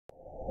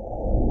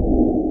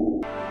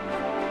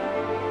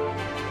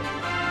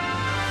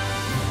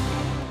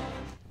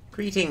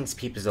Greetings,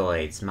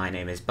 Peepazoids. My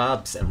name is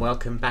Bubs, and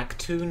welcome back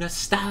to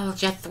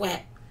Nostalgia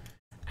Thwip.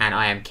 And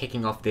I am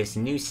kicking off this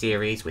new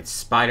series with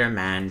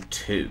Spider-Man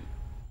 2.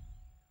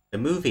 The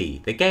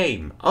movie, the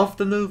game of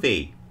the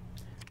movie.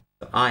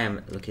 So I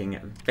am looking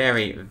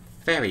very,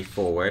 very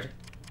forward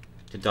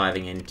to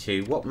diving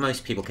into what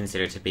most people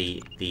consider to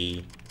be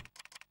the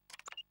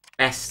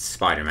best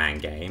Spider-Man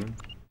game.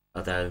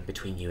 Although,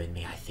 between you and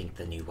me, I think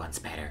the new one's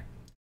better.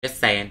 Just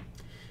saying.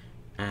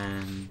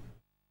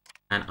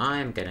 And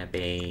I'm gonna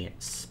be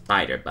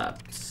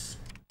Spider-Bubs.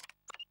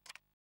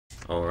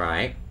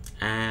 Alright,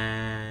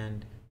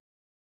 and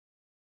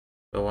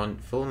go on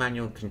full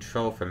manual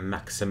control for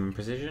maximum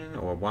precision,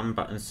 or one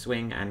button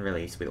swing and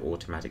release with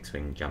automatic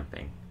swing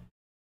jumping.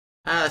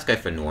 Let's go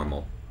for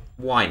normal.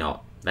 Why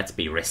not? Let's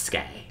be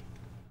risque.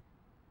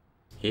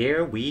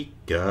 Here we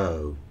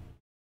go.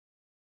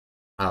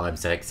 Oh, I'm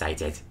so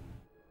excited.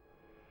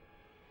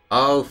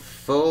 Oh,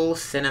 full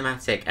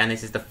cinematic, and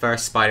this is the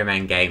first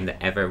Spider-Man game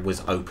that ever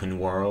was open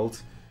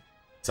world.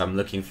 So I'm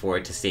looking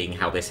forward to seeing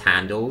how this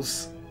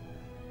handles.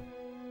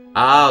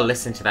 Oh,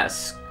 listen to that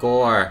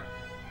score.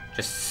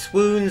 Just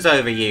swoons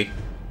over you.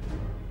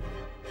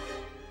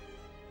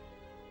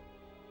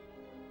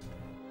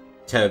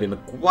 Tobey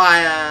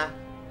Maguire,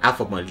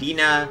 Alfred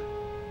Molina.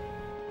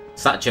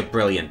 Such a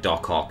brilliant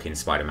Doc Ock in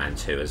Spider-Man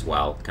 2 as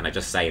well. Can I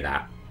just say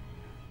that?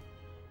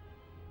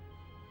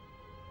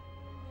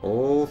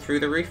 All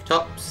through the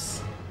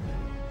rooftops.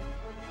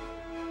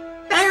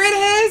 There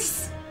it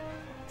is!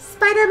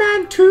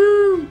 Spider-Man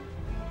 2!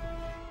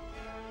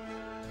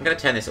 I'm gonna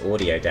turn this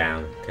audio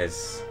down,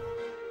 because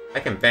I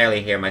can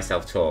barely hear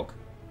myself talk.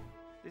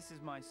 This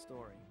is my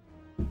story.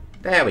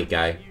 There we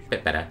go.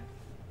 Bit better.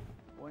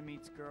 Boy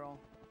meets girl.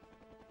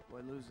 Boy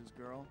loses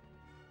girl.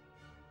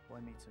 Boy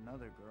meets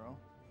another girl.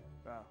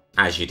 Wow.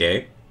 As you do. I'm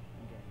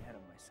getting ahead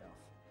of myself.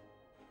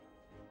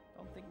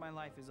 Don't think my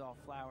life is all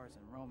flowers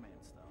and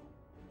romance, though.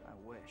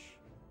 I wish.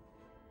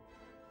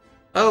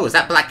 Oh, is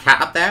that Black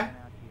Cat up there?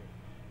 Out here,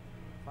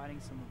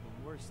 fighting some of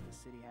the worst the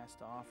city has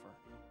to offer.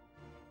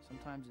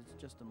 Sometimes it's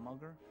just a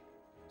mugger.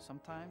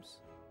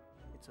 Sometimes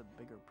it's a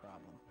bigger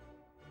problem.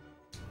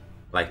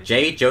 Like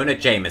J. Jonah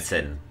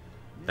Jameson,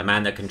 the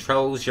man that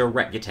controls your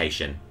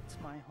reputation. It's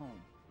my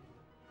home.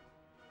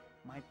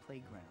 My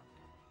playground.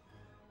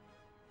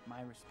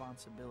 My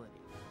responsibility.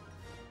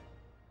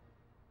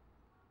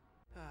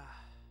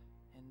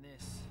 And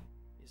this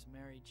is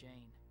Mary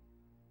Jane.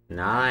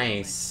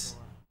 Nice.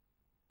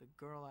 The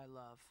girl I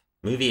love.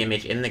 Movie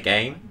image in the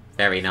game.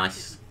 Very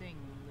nice. Thing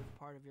when you live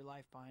part of your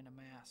life behind a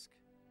mask.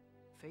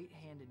 Fate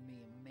handed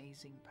me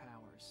amazing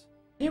powers.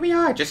 Here we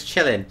are, just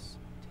chilling.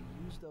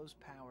 To use those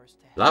powers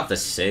to Love the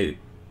suit.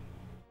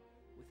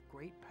 With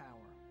great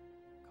power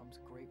comes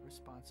great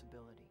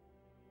responsibility.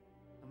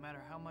 No matter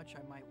how much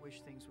I might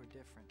wish things were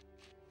different,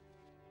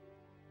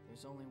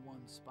 there's only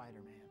one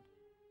Spider-Man.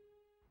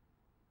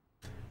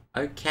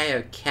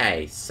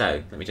 Okay,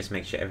 so, let me just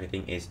make sure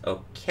everything is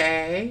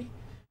okay.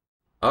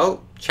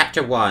 Oh,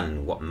 Chapter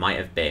 1, what might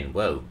have been.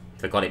 Whoa,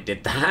 forgot it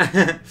did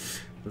that.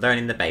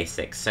 Learning the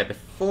basics. So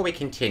before we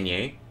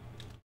continue,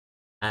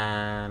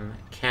 can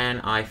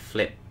I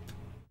flip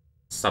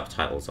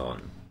subtitles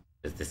on?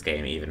 Does this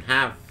game even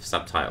have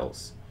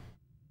subtitles?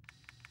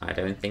 I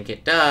don't think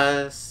it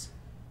does.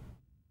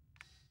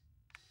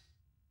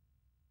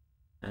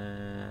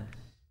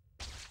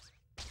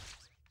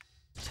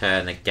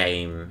 Turn the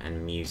game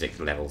and music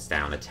levels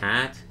down a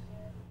tad.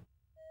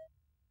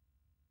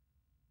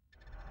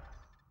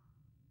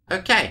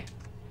 Okay.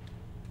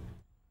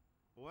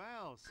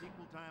 Well,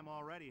 sequel time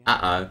already.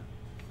 Uh-oh.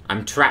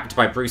 I'm trapped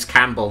by Bruce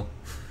Campbell.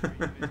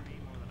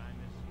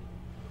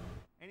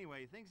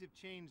 Anyway, things have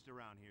changed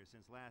around here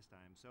since last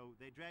time, so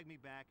they dragged me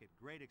back at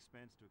great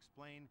expense to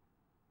explain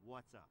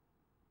what's up.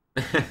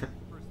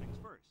 First things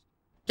first.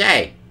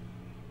 Okay.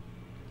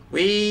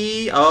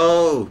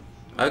 Oh.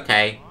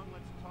 Okay.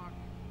 Let's talk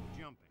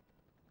jumping.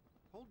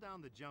 Hold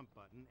down the jump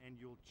button and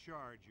you'll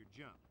charge your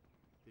jump.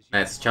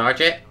 Let's charge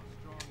it.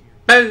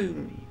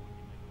 Boom!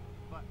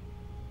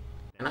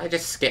 Can I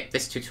just skip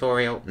this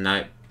tutorial?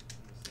 No.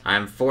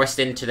 I'm forced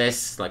into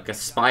this like a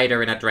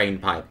spider in a drain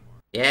pipe.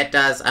 Yeah, it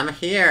does. I'm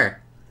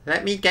here.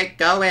 Let me get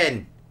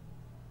going.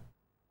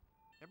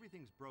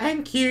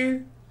 Thank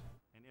you.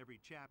 And every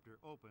chapter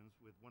opens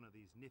with one of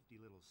these nifty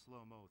little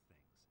slow-mo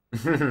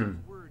things.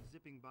 Words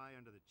zipping by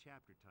under the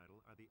chapter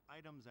title are the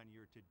items on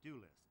your to-do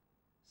list.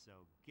 So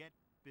get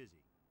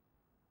busy.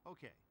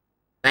 Okay.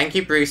 Thank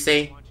you,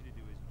 Brucey. What I want you to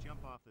do is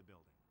jump off the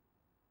building.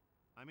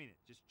 I mean it,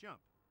 just jump.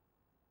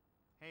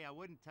 Hey, I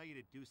wouldn't tell you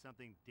to do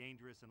something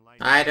dangerous and light.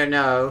 I don't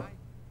know.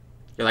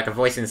 You're like a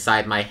voice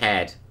inside my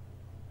head.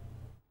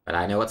 But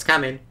I know what's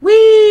coming.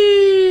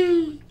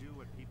 Whee! Do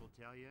what people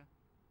tell you.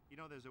 You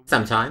know, there's a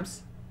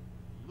Sometimes.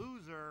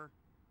 Loser.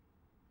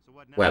 So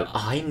what now? Well,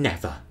 I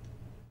never.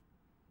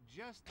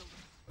 Just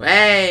a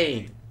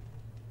Hey!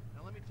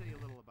 Now let me tell you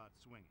a little about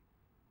swinging.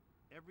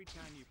 Every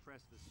time you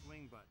press the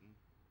swing button,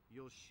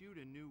 you'll shoot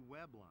a new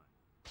web line.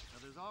 Now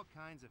there's all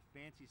kinds of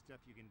fancy stuff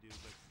you can do,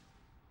 but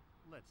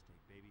let's take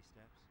baby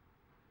steps.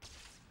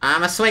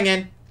 I'm a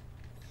swinging.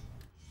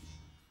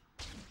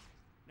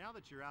 Now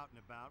that you're out and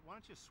about, why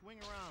don't you swing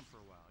around for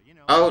a while? You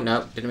know. Oh,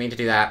 no. Didn't mean to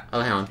do that. Oh,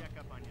 hang on. Check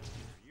up on your sister.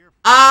 You're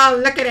Oh,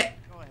 look at it.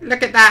 Go ahead.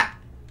 Look at that.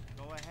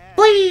 Go ahead.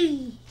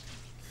 Whee!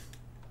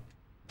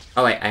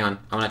 Oh, wait. Hang on.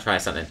 I want to try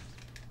something.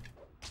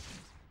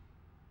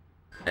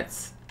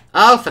 Let's...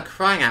 Oh, for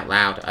crying out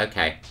loud.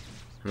 Okay.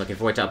 I'm looking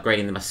forward to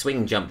upgrading my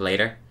swing jump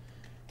later.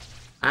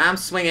 I'm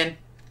swinging.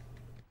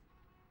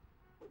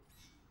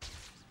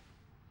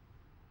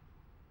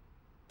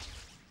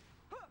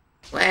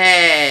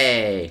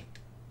 Way!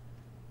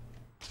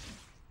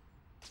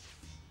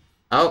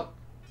 Oh.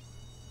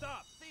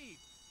 Stop, thief!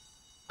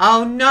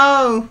 Oh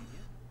no!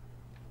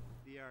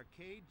 The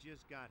arcade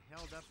just got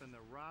held up and the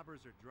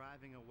robbers are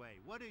driving away.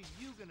 What are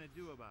you gonna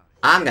do about it?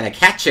 I'm gonna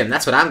catch him.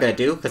 That's what I'm gonna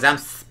do, because I'm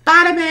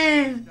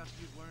Spider-Man! Stuff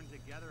you've learned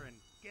together and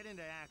get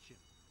into action.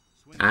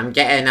 Swing I'm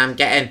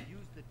getting. Use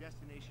the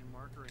destination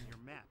marker in your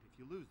map if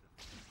you lose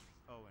them.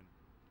 Oh, and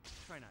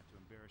try not to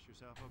embarrass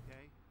yourself,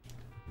 okay?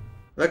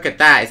 Look at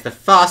that. It's the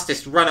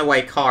fastest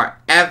runaway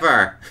car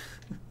ever.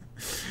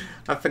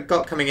 I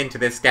forgot coming into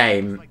this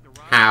game Like the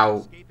robbers how...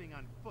 escaping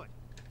on foot.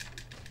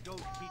 Go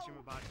teach them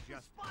about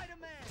justice.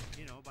 Spider-Man!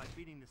 You know, by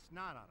beating the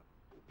snot out of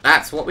them.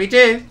 That's what we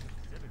do. Civics,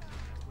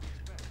 that's what you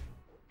expect.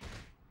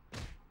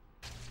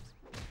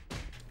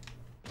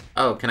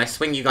 Oh, can I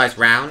swing you guys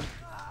round?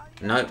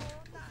 Nope.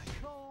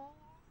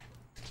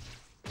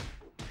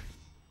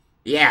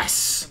 Yes!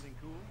 Something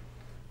cool?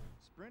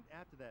 Sprint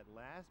after that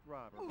last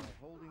robber by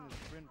holding the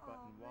sprint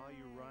button while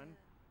you run,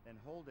 then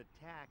hold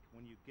attack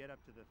when you get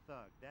up to the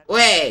thug. That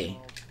Way!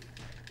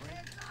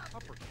 sprint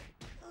uppercut.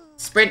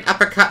 Sprint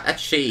uppercut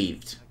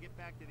achieved. Now get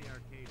back to the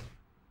arcade.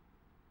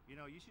 You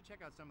know, you should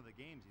check out some of the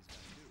games he's got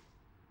too.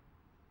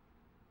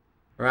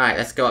 Right,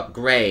 let's go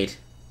upgrade.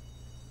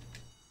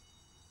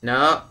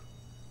 No.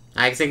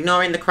 I was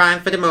ignoring the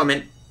crime for the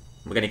moment.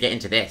 We're gonna get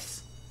into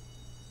this.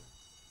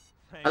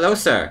 Hello,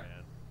 sir.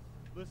 Man.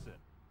 Listen,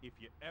 if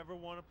you ever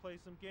want to play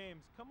some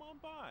games, come on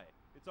by.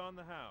 It's on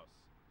the house.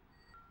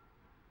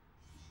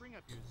 Bring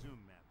up your zoom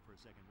map for a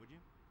second, would you?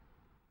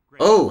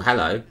 Great. Oh,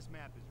 hello. This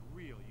map is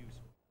real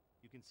useful.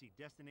 You can see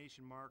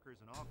destination markers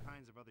and all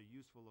kinds of other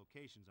useful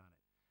locations on it.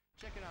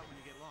 Check it out when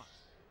you get lost.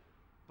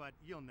 But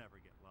you'll never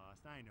get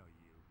lost, I know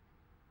you.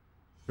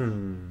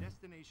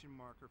 Destination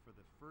marker for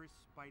the first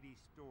Spidey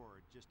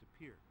store just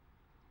appeared.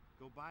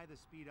 Go buy the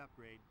speed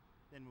upgrade,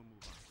 then we'll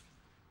move on.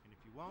 And if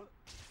you won't,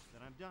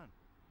 then I'm done.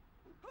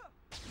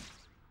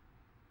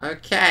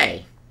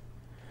 Okay.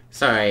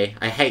 Sorry,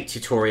 I hate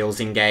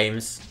tutorials in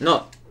games.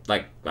 Not,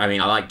 like, I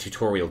mean, I like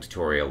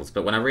tutorials,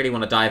 but when I really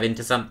want to dive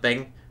into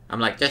something, I'm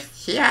like, just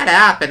shut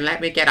up and let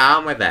me get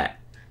on with it.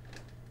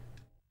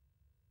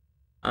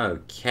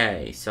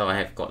 Okay, so I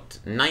have got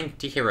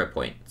 90 hero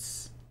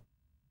points.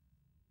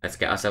 Let's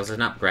get ourselves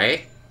an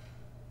upgrade.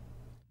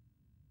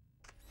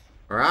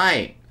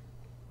 Right.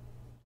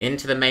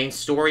 Into the main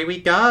story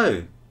we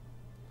go.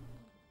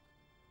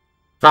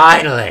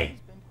 Finally!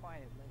 It's been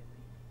quiet lately.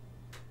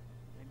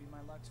 Maybe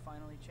my luck's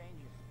finally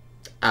changing.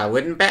 I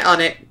wouldn't bet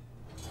on it.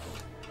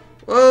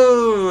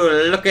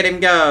 Whoa, look at him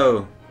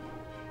go.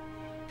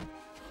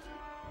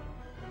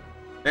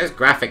 Those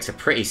graphics are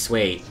pretty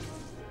sweet.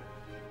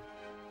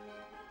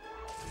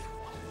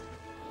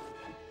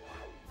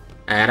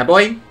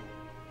 Attaboy.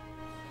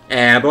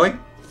 Attaboy.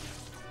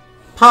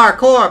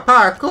 Parkour,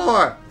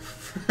 parkour.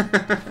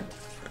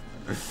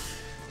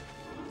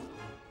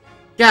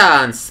 Go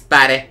on,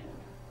 Spidey.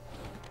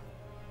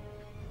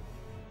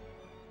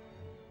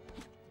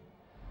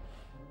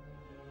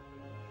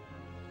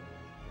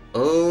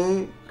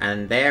 Oh,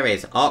 and there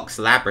is Ox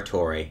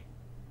Laboratory.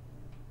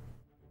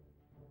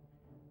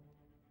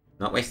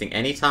 Not wasting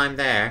any time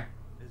there.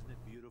 Isn't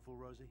it beautiful,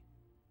 Rosie?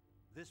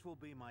 This will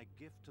be my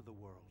gift to the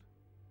world.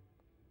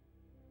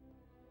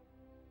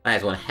 That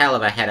is one hell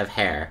of a head of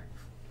hair.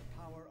 The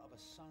power of a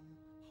sun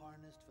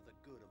harnessed for the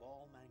good of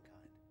all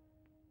mankind.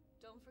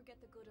 Don't forget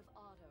the good of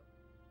Otto.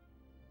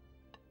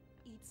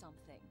 Eat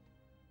something.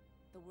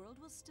 The world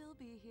will still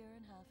be here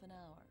in half an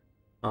hour.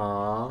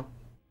 Aww.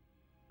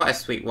 What a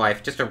sweet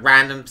wife. Just a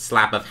random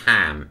slab of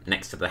ham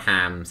next to the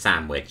ham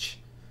sandwich.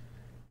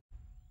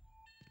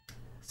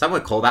 Some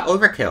would call that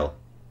overkill.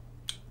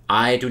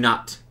 I do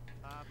not.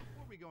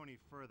 Before we go any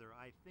further,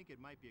 I think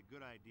it might be a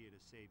good idea to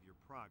save your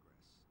progress,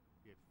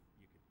 if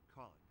you could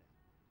call it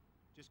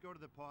that. Just go to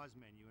the pause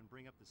menu and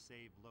bring up the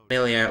save load.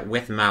 Familiar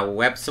with my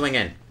web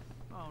swinging.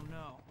 Oh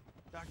no,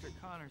 Dr.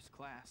 Connor's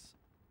class.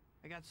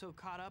 I got so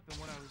caught up in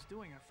what I was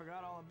doing, I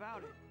forgot all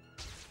about it.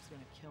 It's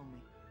gonna kill me.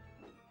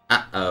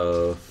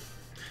 Uh-oh.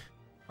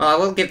 Well, I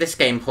will give this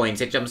game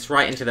points. It jumps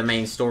right into the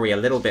main story a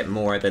little bit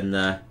more than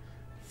the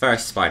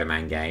first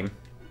Spider-Man game.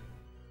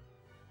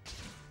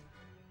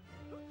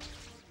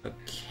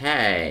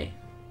 Okay.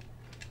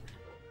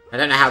 I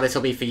don't know how this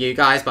will be for you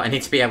guys, but I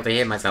need to be able to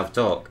hear myself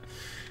talk.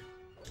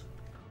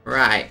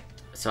 Right.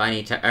 So I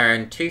need to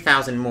earn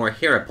 2,000 more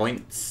hero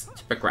points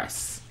to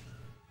progress.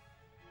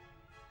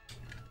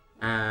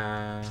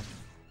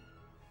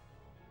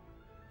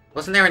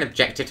 Wasn't there an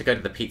objective to go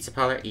to the pizza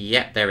parlor?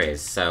 Yep, there is.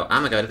 So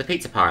I'm gonna go to the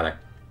pizza parlor.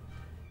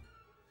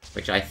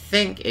 Which I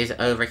think is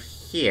over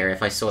here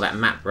if I saw that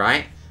map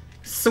right.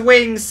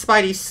 Swing,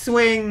 Spidey,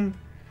 swing!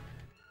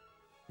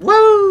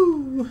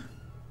 Woo!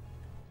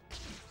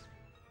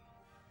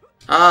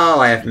 Oh,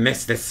 I have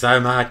missed this so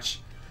much.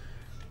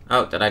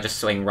 Oh, did I just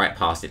swing right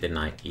past it, didn't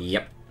I?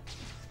 Yep.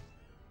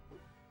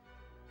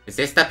 Is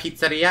this the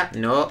pizzeria?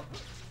 No.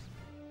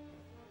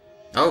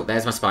 Oh,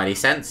 there's my Spidey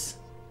sense.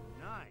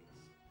 Nice.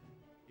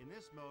 In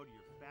this mode,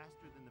 you're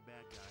faster than the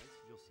bad guys.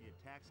 You'll see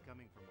attacks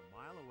coming from a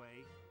mile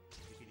away.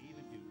 You can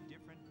even do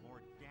different,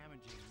 more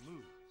damaging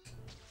moves.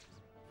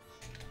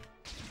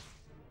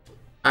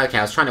 Okay,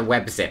 I was trying to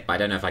web zip, but I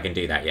don't know if I can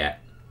do that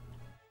yet.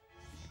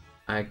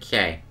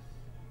 Okay.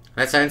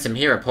 Let's earn some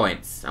hero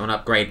points. I want to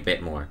upgrade a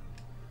bit more.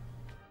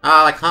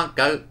 Oh, I can't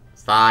go.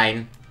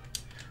 Fine.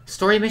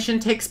 Story mission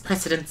takes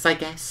precedence, I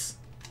guess.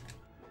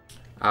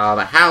 Oh,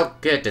 but how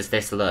good does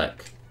this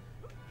look?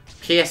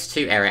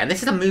 PS2 era. And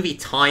this is a movie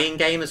tie-in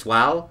game as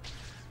well.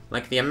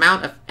 Like, the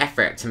amount of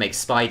effort to make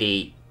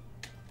Spidey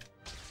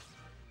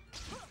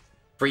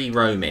free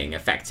roaming,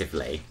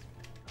 effectively.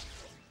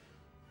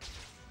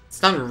 It's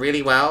done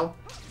really well.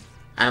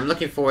 And I'm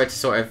looking forward to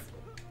sort of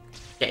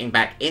getting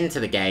back into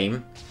the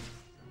game.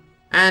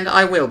 And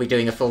I will be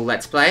doing a full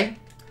Let's Play.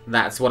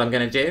 That's what I'm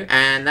going to do,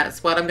 and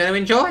that's what I'm going to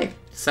enjoy.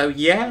 So,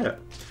 yeah.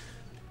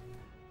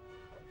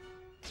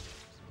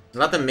 I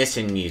love the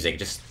mission music.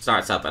 Just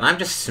starts up, and I'm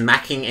just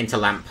smacking into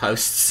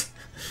lampposts.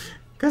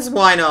 Because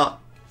why not?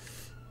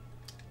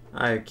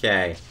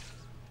 Okay.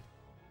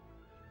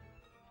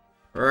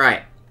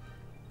 Right.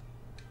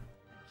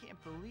 I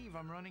can't believe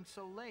I'm running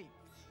so late.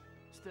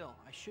 Still,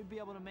 I should be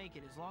able to make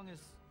it as long as...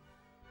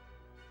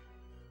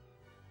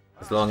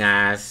 As long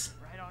as...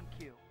 Right on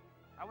cue.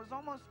 I was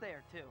almost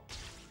there, too.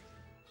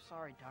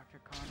 Sorry, Dr.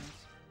 Connors.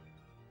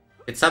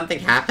 Did something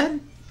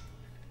happen?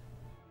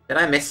 Did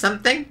I miss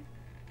something?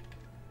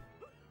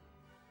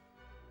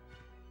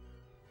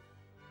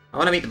 I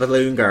want to meet the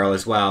balloon girl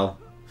as well.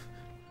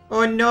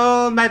 Oh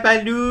no, my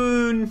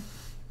balloon!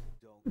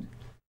 Don't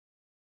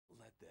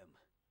let them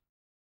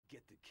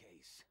get the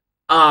case.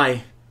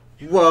 I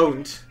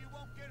won't.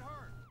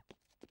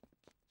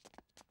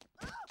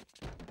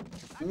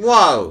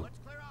 Whoa! Let's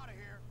clear out of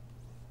here.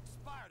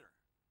 Spider,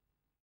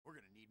 we're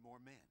gonna need more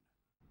men.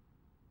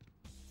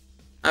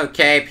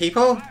 Okay,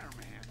 people.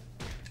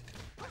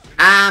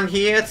 I'm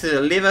here to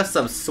deliver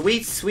some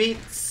sweet, sweet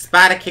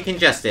spider-kicking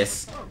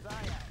justice.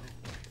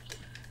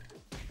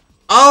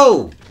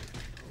 Oh!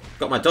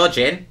 Got my dodge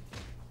in.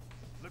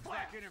 Looks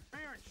like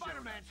interference.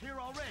 Spider-Man's here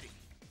already.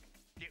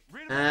 Get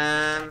rid of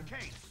the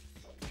case.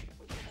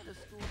 The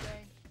school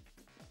day.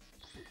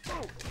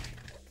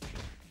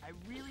 I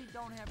really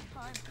don't have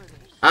time for this.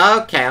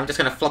 Okay, I'm just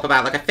gonna flop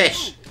about like a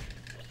fish.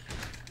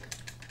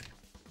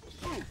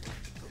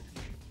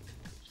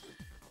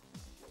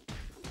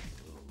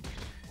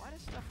 Why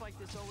does stuff like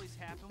this always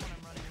happen when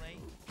I'm running late?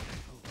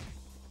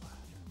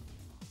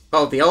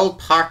 Oh, the old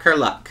Parker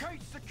luck.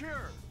 Case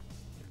secure.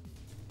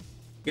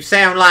 You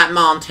sound like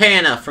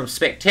Montana from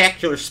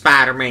Spectacular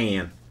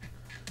Spider-Man.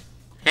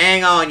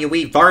 Hang on, you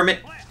wee varmint.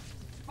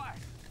 Spider.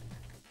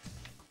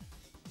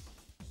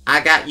 I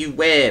got you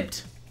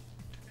webbed.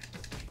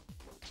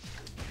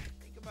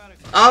 Think about it.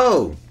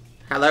 Oh!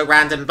 Hello,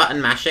 random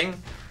button mashing.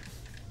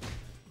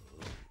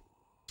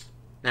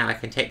 Now I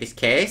can take this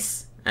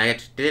case, and I have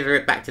to deliver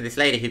it back to this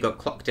lady who got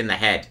clocked in the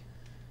head.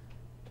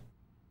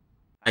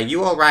 Are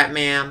you alright,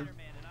 ma'am?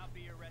 Spider-Man, and I'll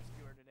be your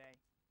rescuer today.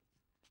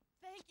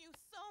 Thank you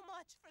so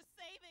much for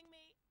saving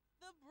me.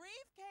 The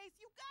briefcase,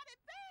 you got it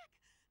back.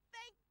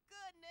 Thank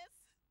goodness.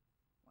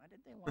 Why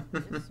did they want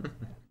this so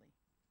badly?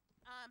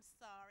 I'm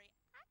sorry.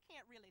 I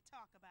can't really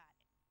talk about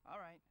it. All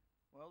right.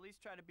 Well, at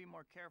least try to be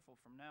more careful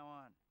from now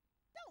on.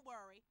 Don't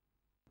worry.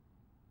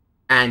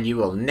 And you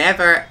will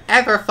never,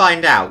 ever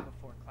find out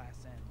Before class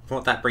ends.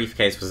 what that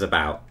briefcase was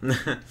about.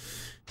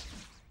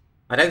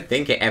 I don't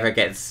think it ever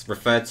gets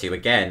referred to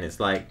again. It's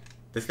like,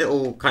 this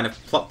little kind of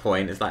plot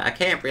point is like, I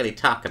can't really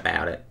talk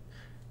about it.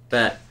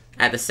 But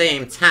at the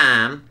same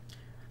time,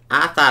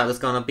 I thought it was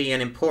going to be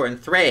an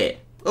important thread.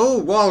 Oh,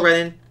 wall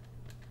running.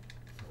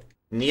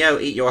 Neo,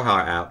 eat your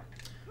heart out.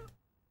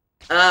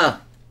 Ugh.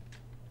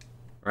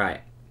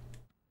 Right.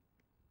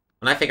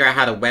 When I figure out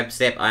how to web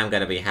zip, I'm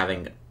going to be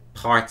having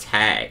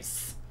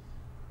parties.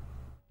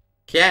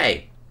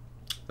 Okay.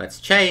 Let's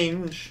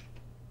change.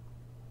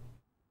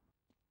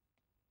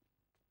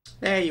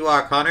 There you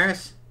are,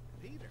 Connors.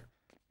 Peter.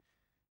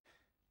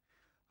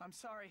 I'm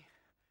sorry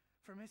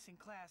for missing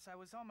class. I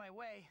was on my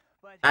way,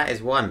 but... That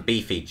is one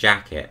beefy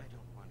jacket. I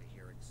don't want to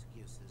hear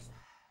excuses.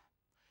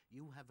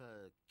 You have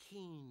a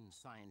keen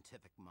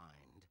scientific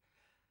mind,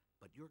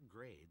 but your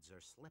grades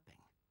are slipping.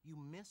 You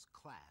miss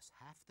class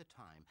half the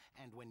time,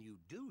 and when you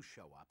do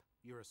show up,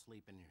 you're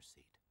asleep in your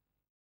seat.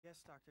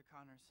 Yes, Dr.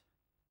 Connors.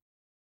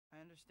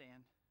 I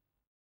understand.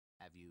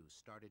 Have you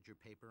started your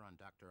paper on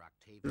Dr.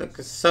 Octavius?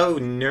 Looks so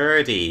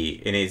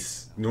nerdy in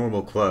his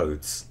normal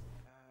clothes.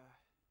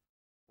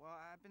 Well,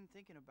 I've been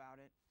thinking about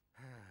it.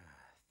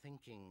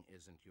 Thinking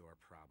isn't your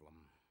problem.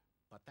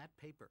 But that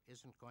paper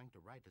isn't going to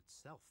write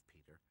itself,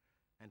 Peter.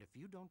 And if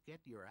you don't get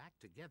your act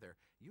together,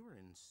 you're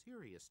in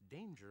serious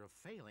danger of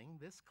failing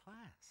this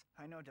class.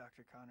 I know,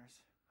 Dr.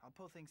 Connors. I'll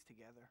pull things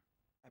together.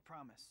 I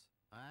promise.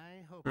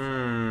 I hope so.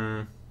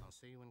 I'll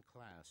see you in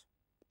class.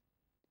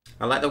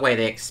 I like the way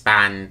they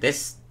expand.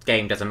 This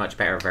game does a much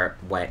better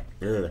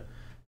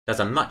does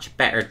a much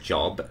better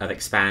job of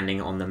expanding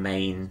on the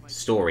main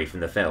story from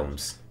the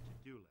films.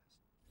 To-do list.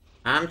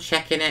 I'm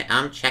checking it.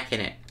 I'm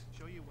checking it.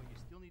 Show you what you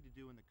still need to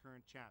do in the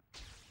current chapter.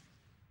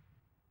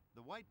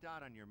 The white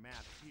dot on your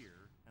map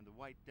here and the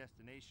white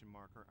destination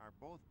marker are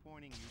both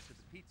pointing you to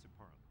the pizza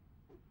parlor.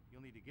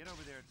 You'll need to get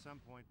over there at some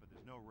point, but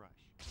there's no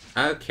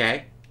rush.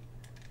 Okay.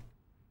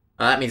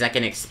 Well, that means I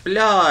can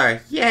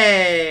explore.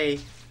 Yay!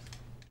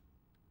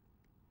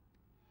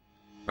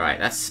 Right,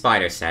 that's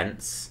spider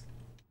sense.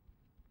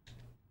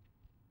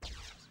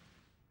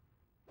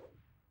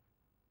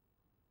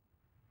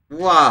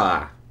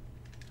 Whoa!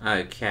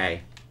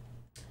 Okay.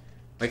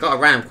 We got a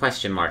random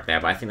question mark there,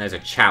 but I think those are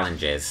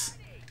challenges.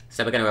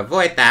 So we're going to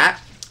avoid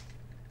that.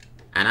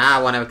 And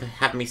I want to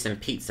have me some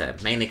pizza.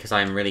 Mainly because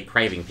I'm really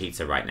craving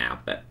pizza right now.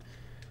 But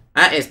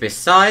that is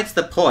besides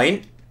the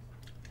point.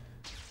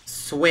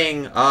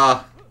 Swing.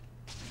 Oh.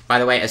 By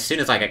the way, as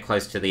soon as I get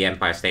close to the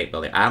Empire State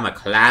Building, I'm going to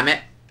climb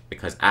it.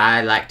 Because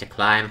I like to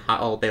climb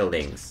tall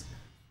buildings.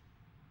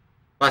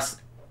 Plus,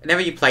 whenever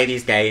you play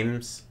these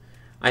games,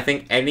 I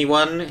think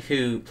anyone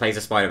who plays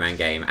a Spider-Man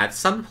game, at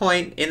some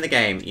point in the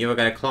game, you are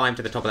going to climb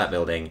to the top of that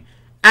building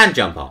and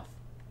jump off.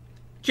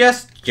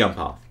 Just jump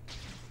off.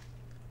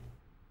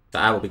 So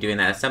I will be doing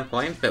that at some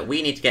point, but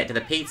we need to get to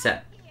the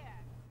pizza.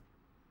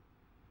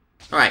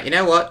 Alright, you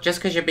know what? Just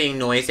because you're being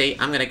noisy,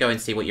 I'm going to go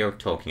and see what you're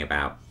talking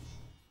about.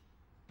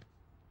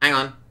 Hang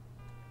on.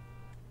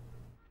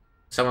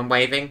 Someone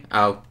waving?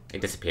 Oh,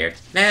 it disappeared.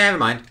 Never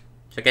mind.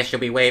 So I guess you'll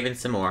be waving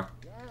some more.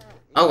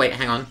 Oh, wait,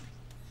 hang on.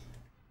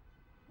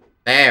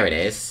 There it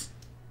is.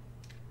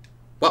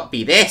 What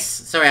be this?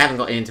 Sorry, I haven't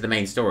gotten into the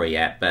main story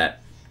yet, but...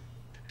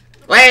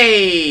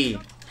 Hey!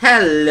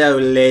 Hello,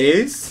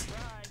 ladies!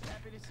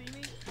 Happy to see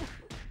me?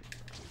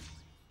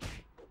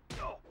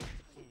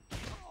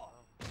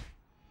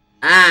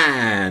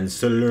 And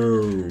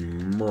slow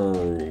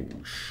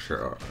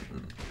motion.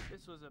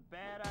 This was a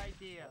bad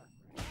idea.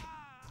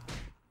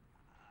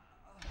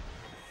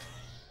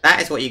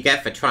 That is what you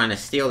get for trying to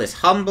steal this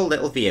humble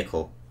little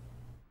vehicle.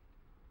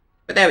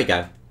 But there we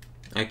go.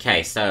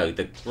 Okay, so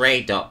the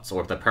grey dots,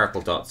 or the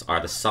purple dots, are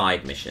the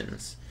side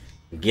missions.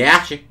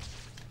 Gotcha!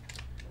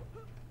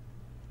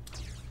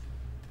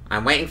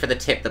 I'm waiting for the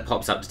tip that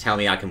pops up to tell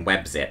me I can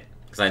web zip.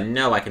 Because I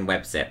know I can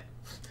web zip.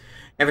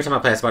 Every time I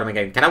play a Spider-Man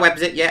game, can I web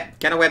zip yet?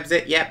 Can I web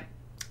zip yet?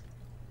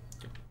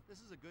 This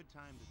is a good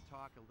time to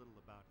talk a little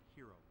about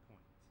hero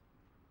points.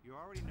 You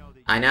already know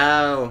that I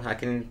know, I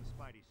can...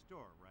 Spidey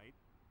store, right?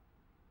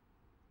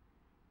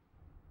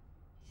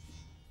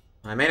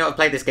 I may not have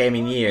played this game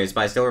in years,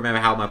 but I still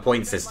remember how my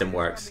point system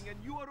works.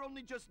 And you are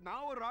only just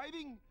now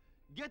arriving?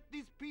 Get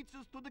these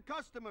pizzas to the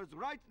customers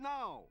right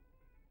now.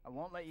 I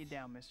won't let you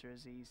down, Mr.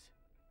 Aziz.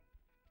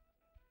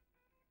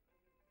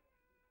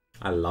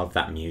 I love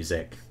that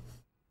music.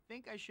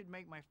 Think I should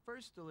make my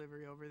first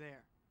delivery over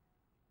there.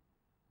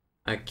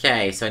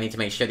 Okay, so I need to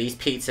make sure these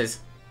pizzas...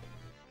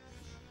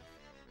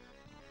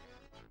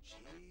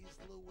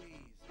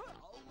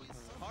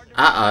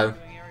 Uh-oh.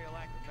 Doing aerial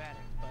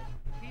acrobatics, but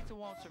the pizza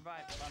won't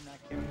survive if I'm not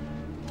careful.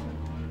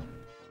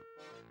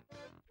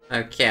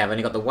 Okay, I've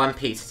only got the one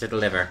pizza to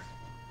deliver.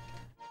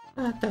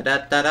 Da da da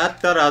da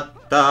da da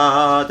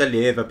da,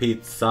 deliver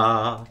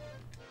pizza.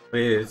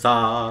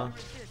 Pizza.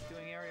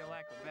 Doing aerial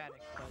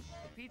acrobatics, but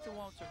the pizza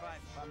won't survive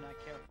if I'm not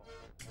careful.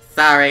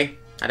 Sorry,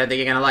 I don't think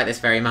you're gonna like this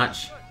very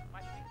much. Good, my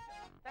pizza.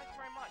 Thanks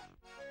very much.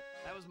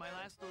 That was my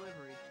last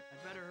delivery.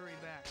 I better hurry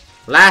back.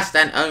 Last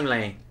and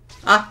only.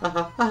 Ah ha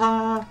ha ha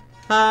ha.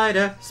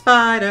 Spider,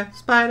 spider,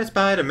 spider,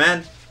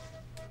 Spider-Man.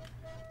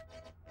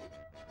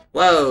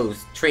 Whoa,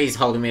 tree's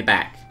holding me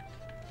back.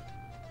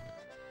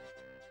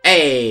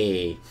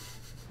 Hey!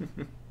 You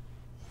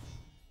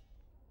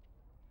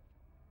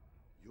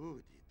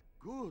did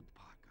good,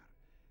 Parker.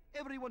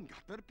 Everyone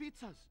got their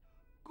pizzas.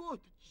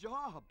 Good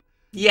job.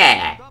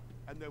 Yeah! Keep up,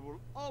 and there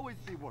will always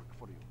be work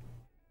for you.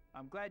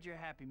 I'm glad you're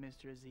happy,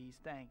 Mr. Aziz.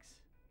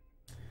 Thanks.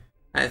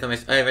 That is the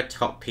most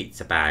over-top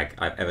pizza bag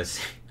I've ever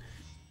seen.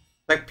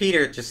 Like,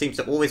 Peter just seems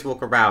to always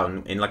walk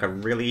around in like a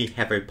really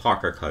heavy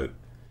Parker coat.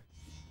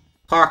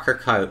 Parker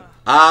coat.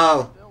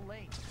 Oh! Still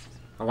late.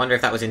 I wonder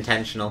if that was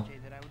intentional.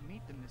 That I would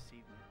meet them this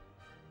evening.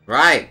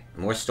 Right,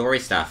 more story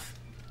stuff.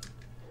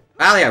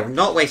 Well, they are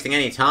not wasting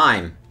any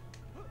time.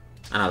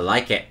 And I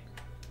like it.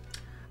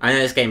 I know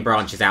this game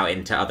branches out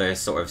into other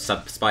sort of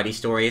sub-Spidey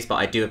stories, but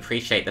I do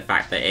appreciate the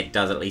fact that it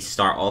does at least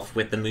start off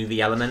with the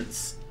movie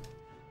elements.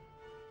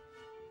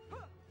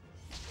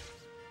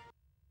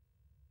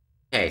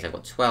 Okay, so I've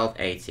got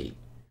 1280.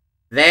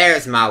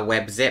 There's my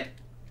web zip.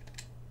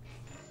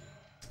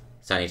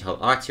 So I need to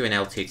hold R2 and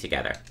L2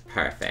 together.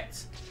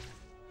 Perfect.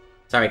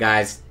 Sorry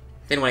guys,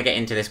 didn't want to get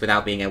into this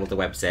without being able to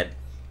web zip.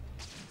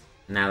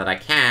 Now that I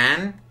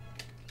can...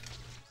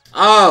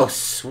 Oh,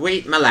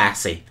 sweet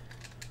Molassy.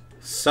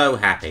 So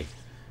happy.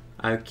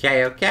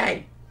 Okay,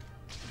 okay.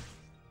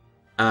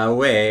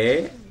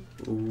 Away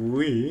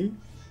we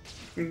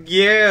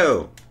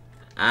go.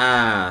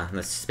 Ah,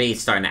 the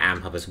speed's starting to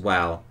amp up as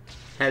well.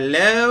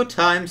 Hello,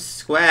 Times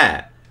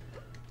Square.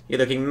 You're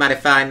looking mighty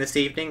fine this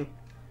evening.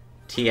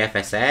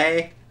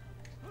 TFSA.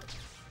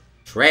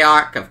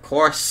 Treyarch, of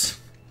course.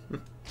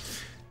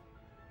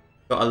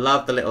 Gotta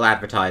love the little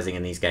advertising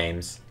in these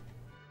games.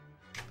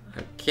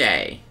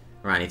 Okay.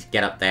 Right, I need to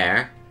get up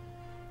there.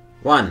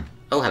 One.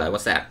 Oh, hello,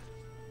 what's that?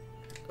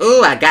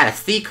 Ooh, I got a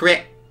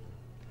secret!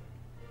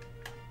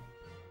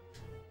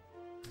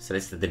 So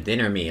this is the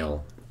dinner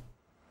meal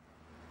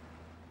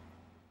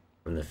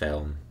from the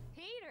film.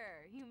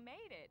 Peter, you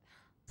made it.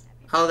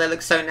 Oh, they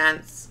look so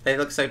nice. They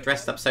look so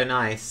dressed up so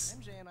nice.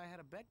 MJ and I had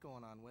a bet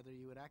going on whether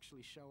you would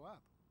actually show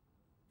up.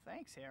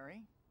 Thanks,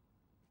 Harry.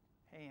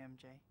 Hey,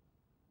 MJ.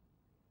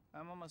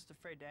 I'm almost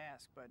afraid to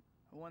ask, but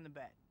who won the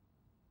bet?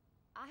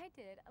 I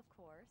did, of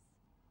course.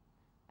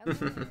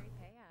 Okay, Harry,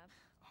 pay up.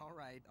 All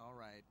right, all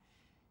right.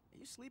 Are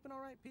you sleeping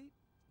all right, Pete?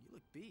 You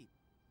look beat.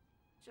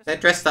 Just They're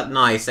dressed up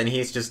nice, and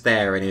he's just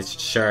there in his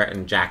shirt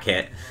and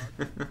jacket.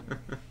 I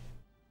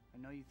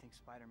know you think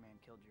Spider-Man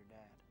killed your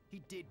dad.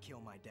 He did kill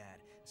my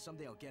dad.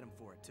 Someday I'll get him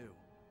for it, too.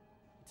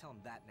 Tell him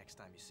that next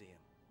time you see him.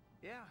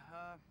 Yeah,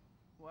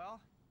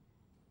 well...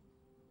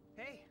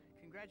 Hey,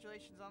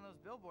 congratulations on those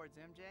billboards,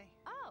 MJ.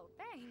 Oh,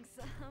 thanks.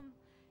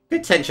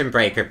 Good tension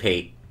breaker,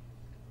 Pete.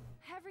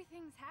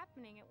 Everything's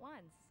happening at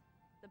once.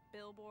 The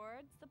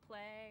billboards, the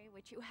play,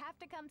 which you have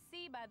to come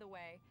see, by the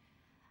way.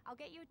 I'll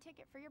get you a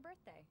ticket for your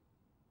birthday.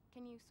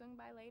 Can you swing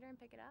by later and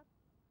pick it up?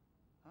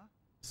 Huh?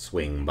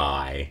 Swing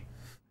by.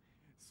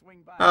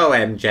 Swing by. Oh,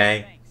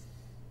 MJ. Thanks.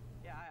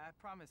 Yeah, I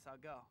promise I'll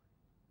go.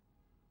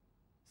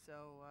 So,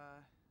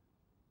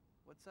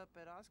 what's up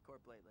at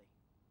Oscorp lately?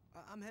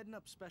 I'm heading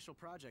up special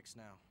projects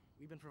now.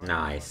 We've been providing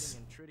Nice.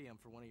 funding and tritium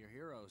for one of your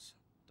heroes,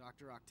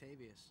 Dr.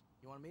 Octavius.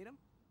 You want to meet him?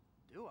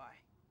 Do I?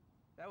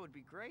 That would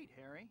be great,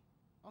 Harry.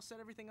 I'll set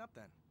everything up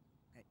then.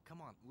 Hey, come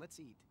on, let's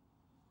eat.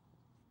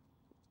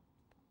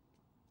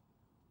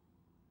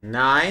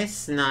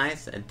 Nice,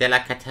 nice.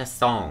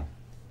 Delicatessen. Man,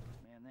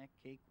 that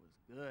cake was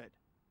good.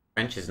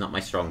 French is not my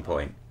strong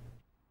point.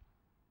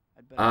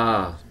 I'd better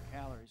Ah. burn some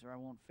calories or I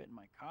won't fit in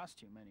my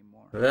costume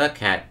anymore.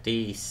 Look at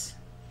these.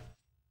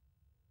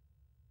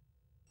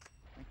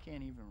 I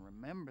can't even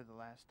remember the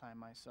last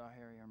time I saw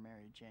Harry or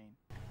Mary Jane.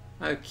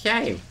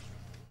 Okay.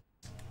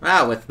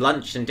 Well, with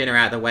lunch and dinner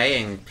out of the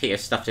way and Peter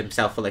stuffed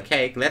himself full of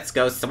cake, let's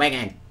go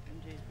swinging.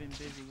 MJ's been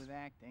busy with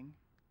acting.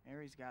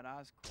 Harry's got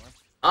Oscorp.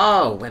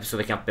 Oh, web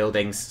sweeping up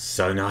buildings.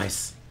 So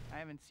nice. I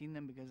haven't seen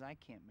them because I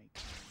can't make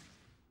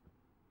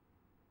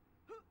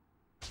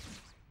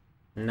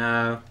them.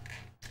 No.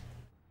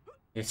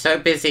 You're so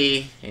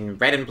busy in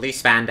red and blue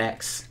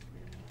spandex,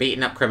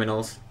 beating up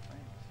criminals.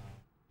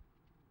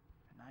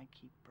 And I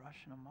keep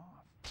brushing them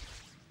off.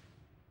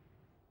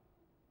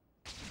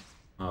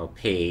 Oh,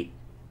 Pete.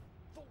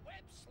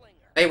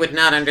 They would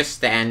not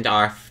understand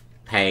our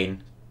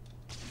pain.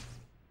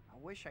 I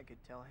wish I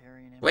could tell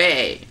Harry and MJ.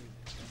 Wait.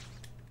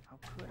 How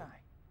could I?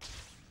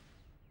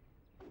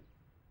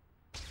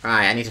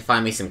 Right, I need to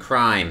find me some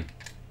crime.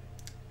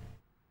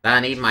 I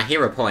need my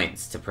hero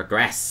points to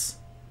progress.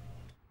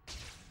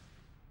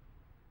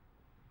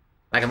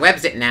 I can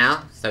webs it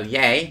now, so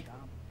yay.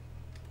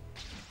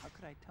 How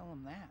could I tell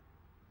him that?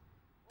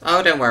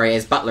 Oh, don't worry,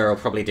 his butler will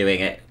probably be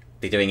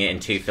doing it in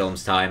 2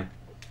 films' time.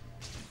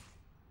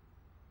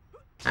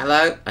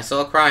 Hello, I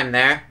saw a crime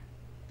there.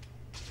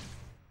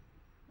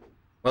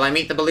 Will I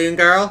meet the balloon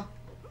girl?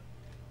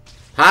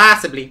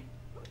 Possibly.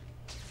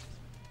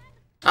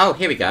 Oh,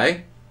 here we go.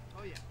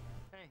 Oh yeah.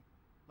 Hey,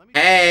 let me.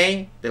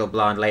 Hey, little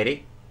blonde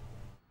lady.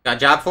 Got a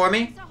job for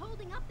me? They're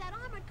holding up that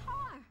armored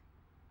car.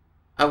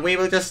 And we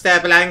will just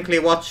stare blankly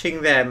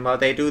watching them while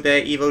they do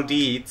their evil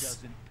deeds.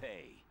 Doesn't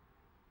pay.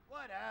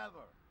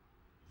 Whatever.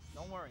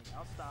 Don't worry,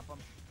 I'll stop them.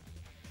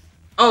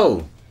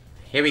 Oh,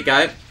 here we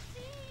go.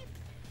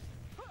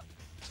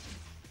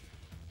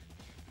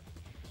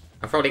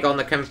 I've probably gone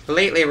the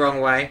completely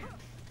wrong way.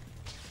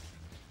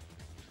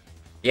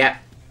 Yep.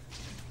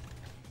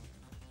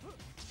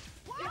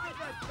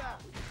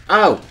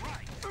 Oh!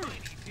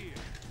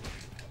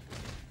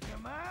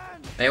 Come on.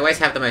 They always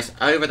have the most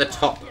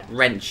over-the-top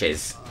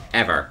wrenches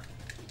ever.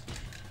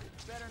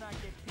 Better not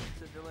get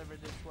pizza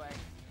delivered this way.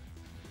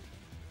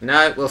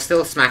 No, we'll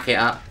still smack it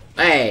up.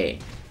 Hey!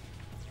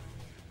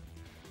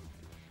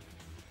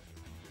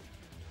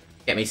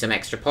 Get me some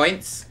extra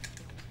points.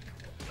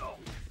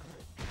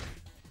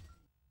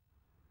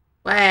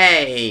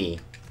 Way!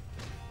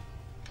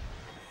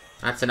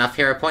 That's enough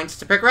hero points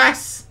to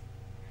progress.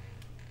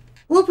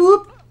 Whoop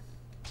whoop!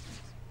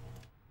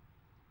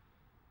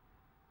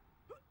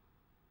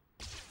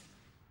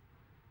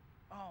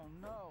 Oh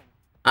no.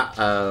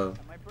 Uh-oh.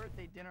 At my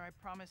birthday dinner, I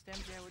promised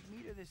MJ I would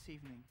meet her this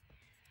evening.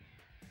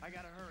 I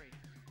gotta hurry.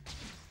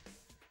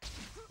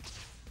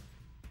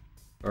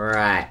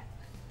 Right.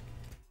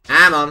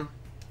 I'm on.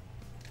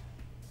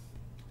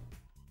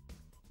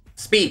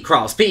 Speed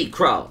crawl, speed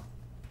crawl.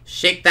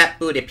 Shake that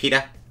booty,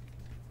 Peter.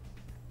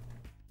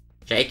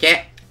 Shake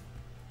it.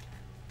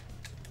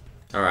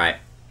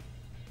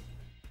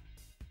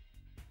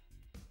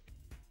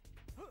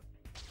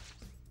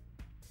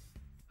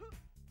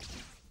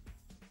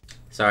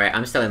 Sorry,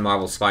 I'm still in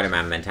Marvel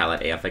Spider-Man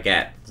mentality, I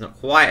forget. It's not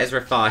quite as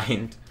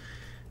refined.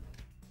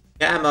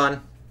 Come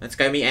on, let's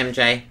go meet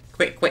MJ.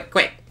 Quick, quick,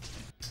 quick!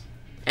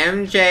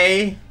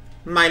 MJ,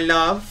 my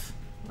love,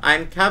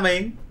 I'm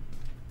coming.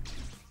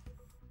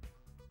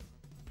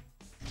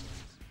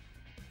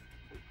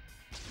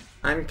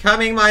 I'm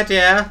coming, my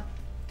dear.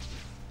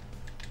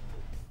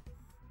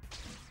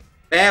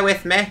 Bear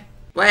with me.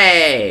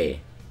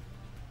 Way!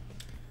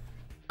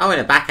 Oh, in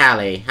a back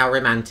alley. How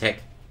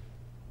romantic.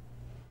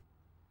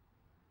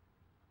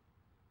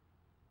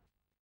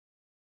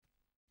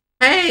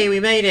 Hey, we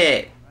made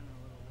it! Running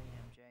a little late,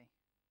 MJ.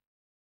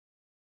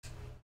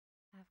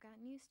 I've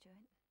gotten used to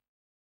it.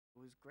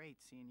 It was great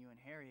seeing you and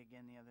Harry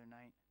again the other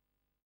night.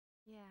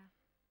 Yeah.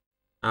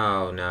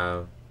 Oh,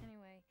 no.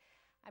 Anyway,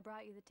 I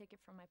brought you the ticket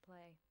for my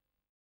play.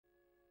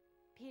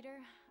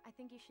 Peter, I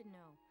think you should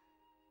know.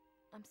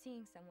 I'm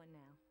seeing someone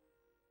now.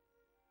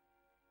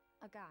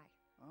 A guy.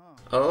 Oh.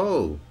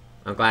 Oh,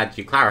 I'm glad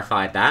you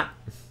clarified that.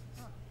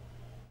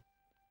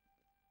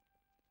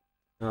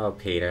 Oh,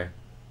 Peter.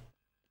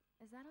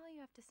 Is that all you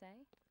have to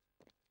say?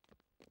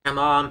 Come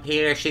on,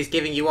 Peter, she's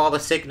giving you all the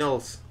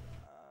signals.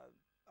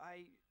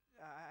 I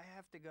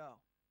have to go.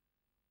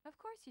 Of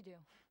course you do.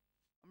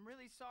 I'm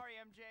really sorry,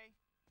 MJ.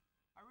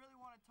 I really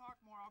want to talk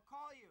more. I'll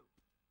call you.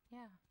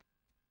 Yeah.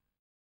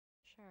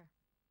 Sure.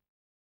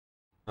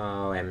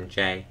 Oh,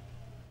 MJ.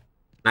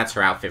 That's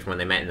her outfit from when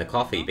they met in the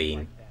coffee bean.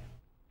 Like that.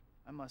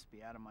 I must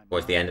be out of my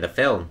Towards the mind. end of the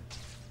film.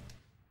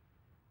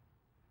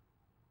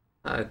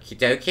 Okie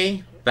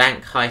dokie.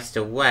 Bank heist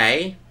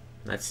away.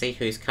 Let's see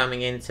who's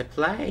coming into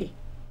play.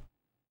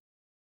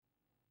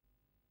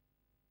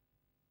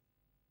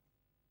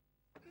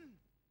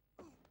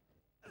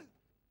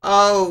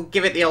 Oh,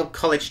 give it the old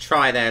college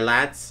try there,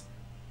 lads.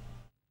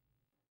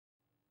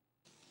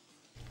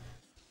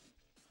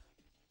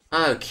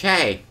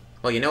 Okay.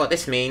 Well, you know what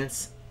this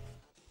means.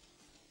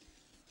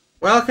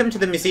 Welcome to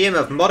the Museum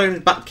of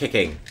Modern Butt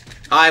Kicking.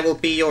 I will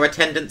be your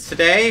attendant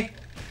today.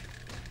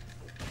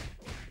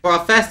 For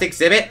our first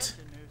exhibit,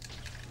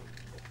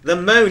 the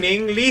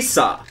Moaning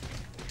Lisa.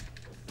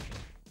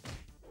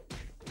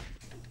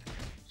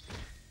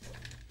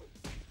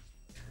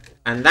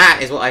 And that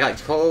is what I like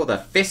to call the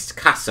Fist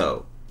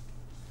Casso.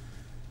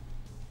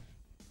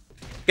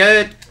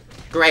 Good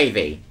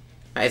gravy.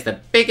 That is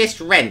the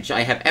biggest wrench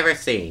I have ever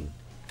seen.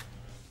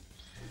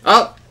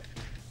 Oh!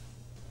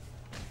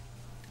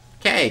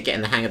 Okay,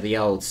 getting the hang of the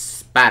old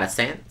spatter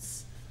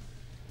sense.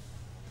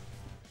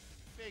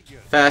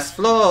 First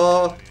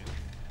floor.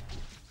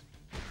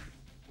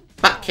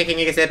 Butt kicking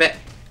exhibit.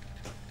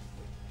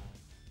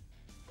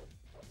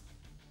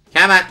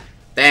 Come on.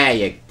 There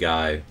you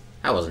go.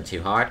 That wasn't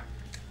too hard.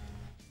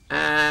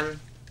 Are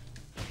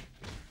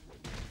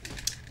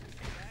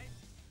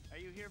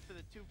you here for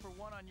the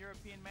 2-for-1 on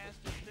European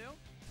Masters too?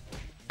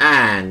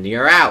 And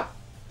you're out.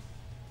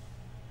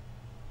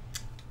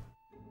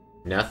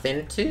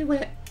 Nothing to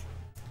it.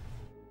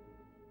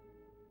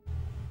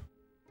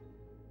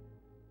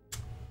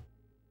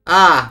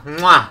 Ah,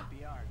 mwah.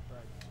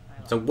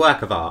 It's a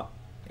work of art.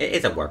 It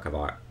is a work of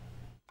art.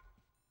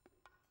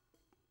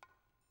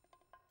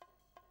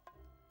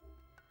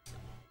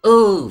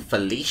 Ooh,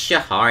 Felicia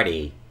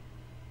Hardy.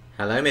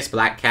 Hello, Miss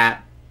Black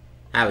Cat.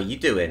 How are you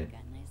doing?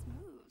 Got nice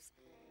moves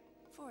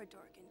for a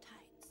dork in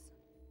tights.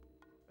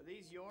 Are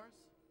these yours?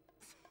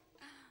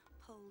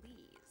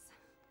 Please.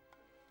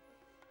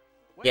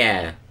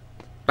 Yeah.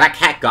 Black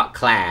Cat got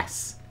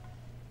class.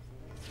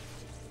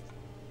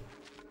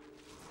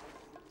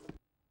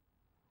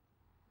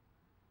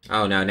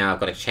 Oh no, now I've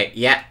got to chase.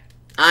 Yeah,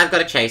 I've got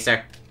to chase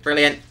her.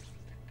 Brilliant.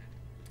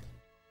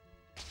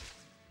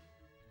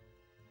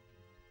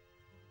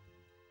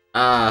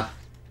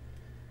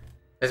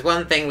 There's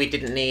one thing we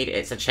didn't need,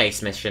 it's a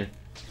chase mission.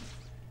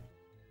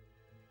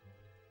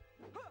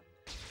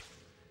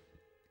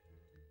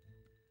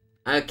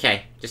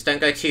 Okay, just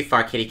don't go too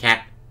far, kitty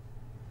cat.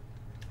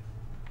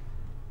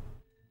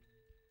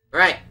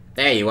 Right,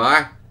 there you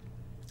are.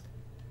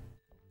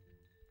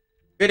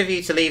 Good of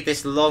you to leave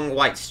this long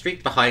white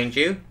streak behind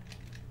you.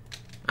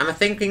 I'm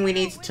thinking we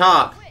need to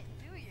talk.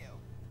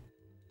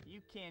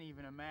 You can't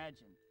even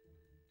imagine.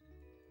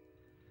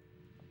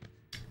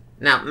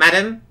 Now,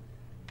 madam,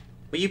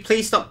 will you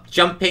please stop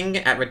jumping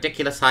at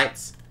ridiculous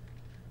heights?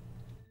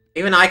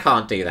 Even I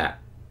can't do that.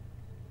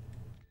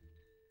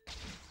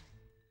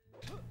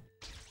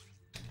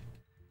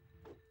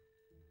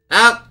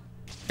 Oh!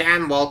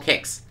 Damn wall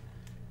kicks.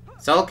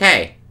 It's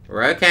okay.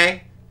 We're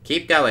okay.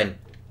 Keep going.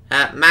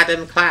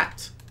 Madam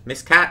Cat.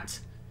 Miss Cat.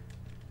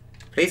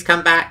 Please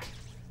come back.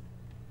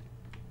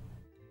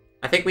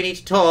 I think we need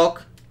to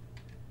talk.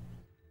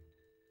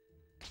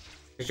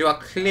 Because you are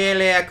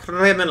clearly a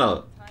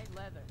criminal. Tight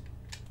leather.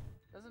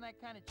 Doesn't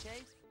that kind of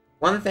chase?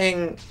 One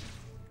thing,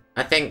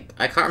 I can't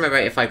remember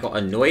if I got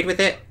annoyed with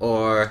it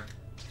or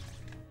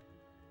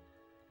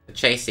the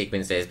chase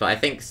sequences, but I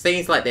think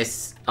scenes like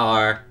this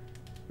are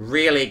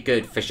really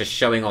good for just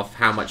showing off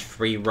how much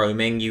free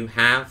roaming you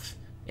have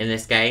in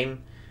this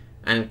game.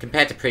 And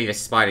compared to previous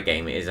Spider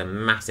game, it is a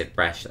massive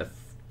breath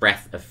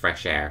of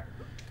fresh air.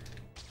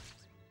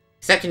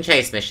 Except in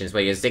chase missions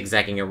where you're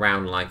zigzagging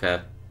around like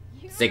a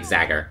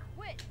zigzagger.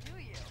 Quit,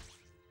 do you?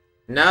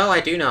 No, I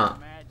do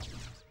not.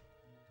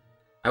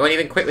 I won't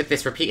even quit with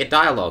this repeated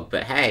dialogue,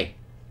 but hey,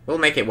 we'll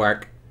make it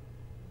work.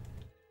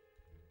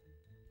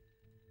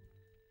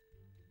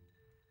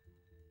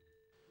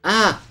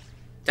 Ah!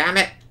 Damn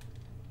it!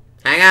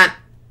 Hang on!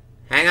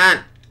 Hang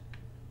on!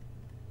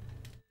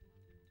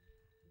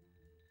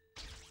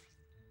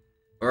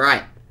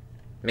 Alright.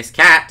 Miss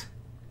Cat.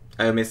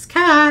 Oh, Miss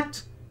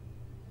Cat!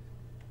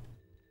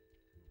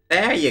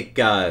 There you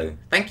go.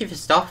 Thank you for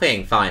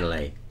stopping,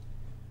 finally.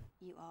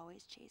 You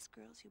always chase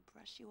girls who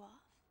brush you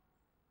off?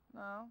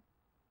 No,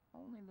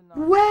 only the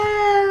naughty.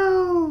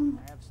 Well...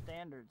 I have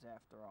standards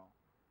after all.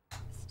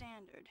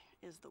 Standard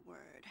is the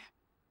word.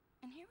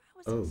 And here I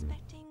was Oh.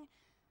 expecting...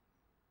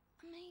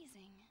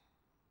 amazing.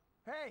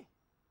 Hey!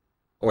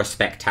 Or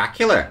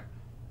spectacular.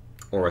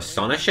 Or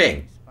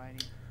astonishing.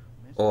 Spidey.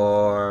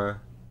 Or...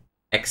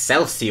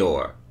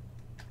 Excelsior.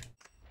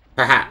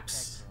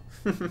 Perhaps.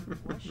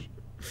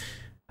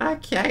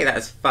 Okay,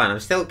 that's fun. I'm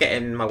still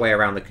getting my way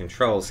around the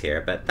controls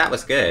here, but that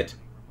was good.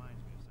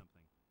 Reminds me of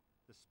something.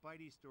 The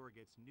Spidey store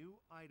gets new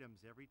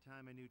items every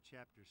time a new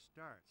chapter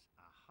starts.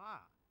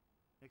 Aha!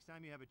 Next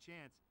time you have a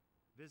chance,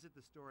 visit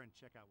the store and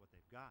check out what they've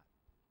got.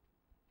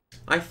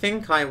 I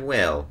think I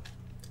will.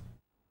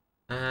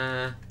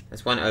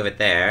 There's one over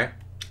there.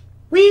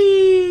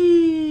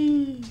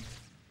 Whee!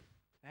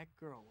 That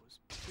girl was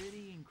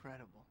pretty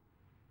incredible.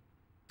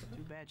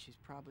 Too bad she's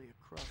probably a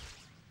crook.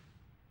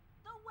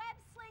 The web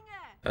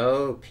slinger!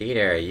 Oh,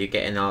 Peter, you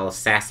getting all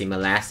sassy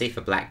molassy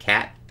for Black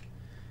Cat?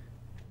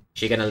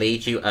 She gonna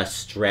lead you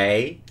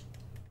astray?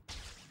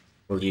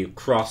 Will you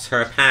cross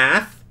her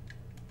path?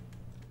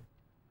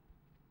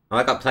 Oh,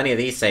 I got plenty of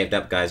these saved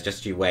up, guys.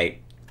 Just you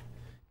wait.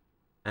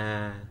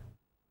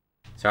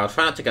 So I'll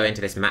try not to go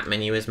into this map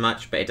menu as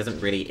much, but it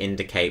doesn't really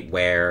indicate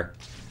where...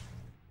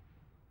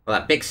 Well,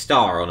 that big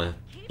star on a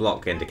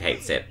block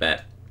indicates it,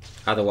 but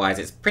otherwise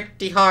it's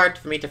pretty hard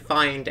for me to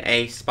find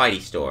a Spidey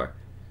store.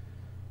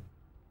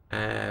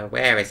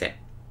 Where is it?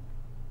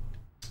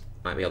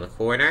 Might be on the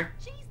corner.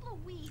 Jeez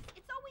Louise,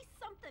 it's always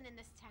something in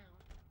this town.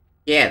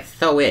 Yeah, it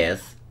so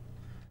is.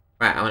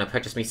 Right, I want to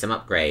purchase me some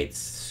upgrades.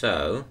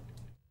 So,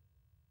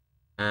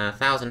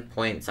 1,000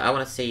 points. I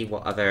want to see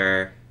what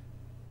other...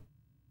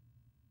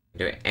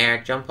 Do an air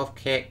jump off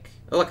kick.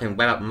 Oh, I can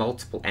web up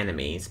multiple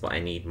enemies, but I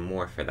need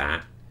more for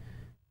that.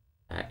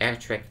 Air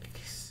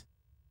tricks.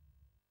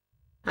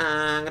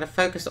 I'm going to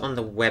focus on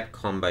the web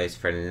combos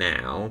for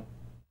now.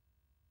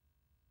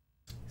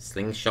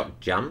 Slingshot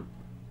jump.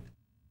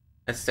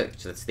 That's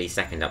the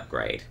second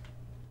upgrade.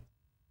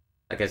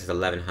 That goes to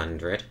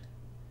 1100.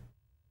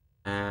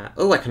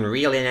 Oh, I can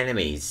reel in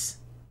enemies.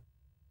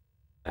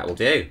 That will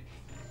do.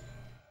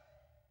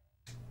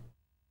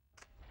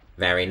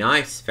 Very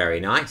nice,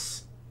 very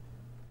nice.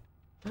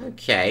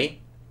 Okay.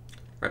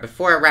 Right,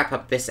 before I wrap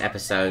up this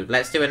episode,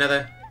 let's do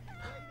another...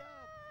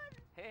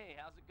 Hey,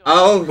 how's it going?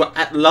 Oh,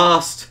 at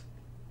last!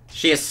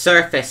 She has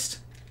surfaced.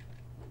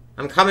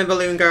 I'm coming,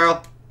 Balloon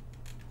Girl.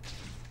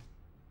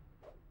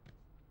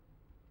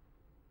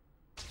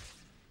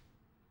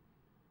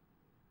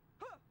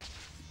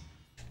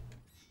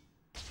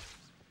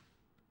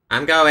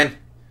 I'm going.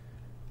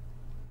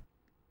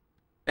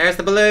 There's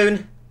the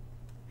balloon.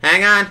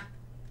 Hang on.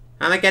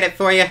 I'm gonna get it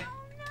for you. Oh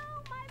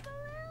no, my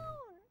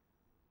balloon!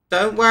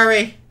 Don't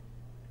worry.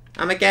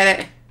 I'm gonna get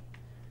it.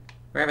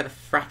 Wherever the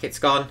frack it's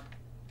gone.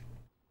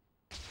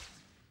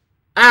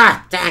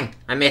 Ah, dang.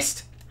 I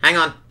missed. Hang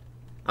on.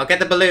 I'll get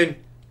the balloon.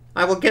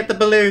 I will get the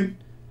balloon.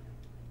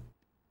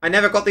 I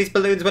never got these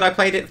balloons when I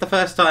played it the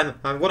first time.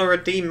 I want to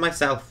redeem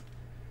myself.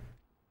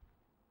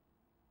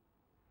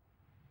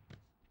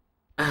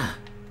 Ah,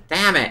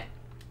 damn it.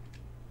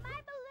 My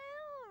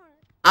balloon!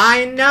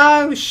 I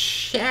know!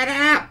 Shut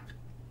up!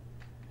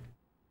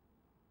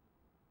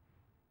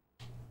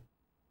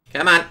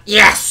 Come on.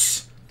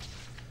 Yes!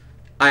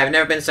 I have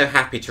never been so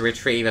happy to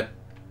retrieve a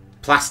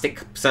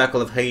plastic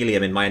circle of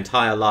helium in my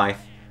entire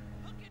life.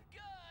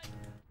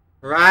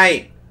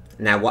 Right.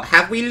 Now what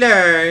have we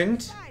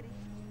learned?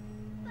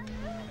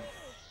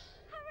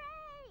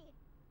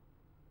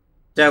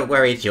 Don't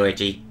worry,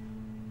 Georgie.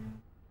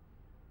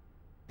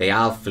 They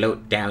all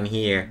float down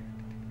here.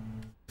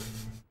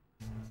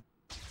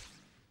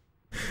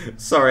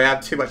 Sorry,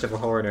 I'm too much of a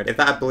horror nerd. If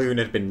that balloon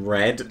had been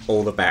red,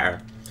 all the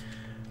better.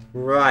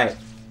 Right.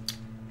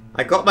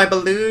 I got my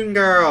balloon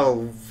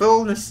girl!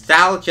 Full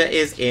nostalgia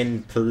is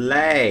in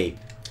play.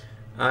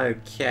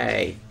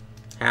 Okay.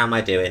 How am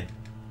I doing?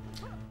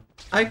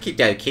 Okie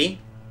dokie.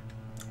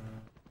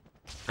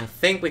 I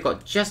think we've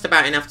got just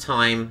about enough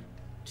time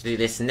to do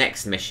this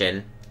next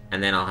mission,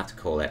 and then I'll have to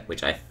call it,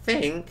 which I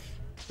think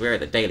we're at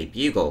the Daily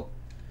Bugle.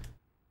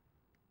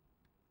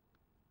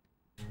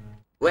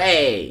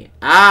 Way!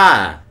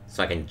 Ah!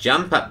 So I can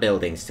jump up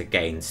buildings to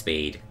gain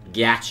speed.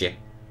 Gotcha.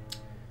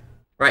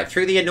 Right,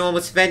 through the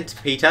enormous vent,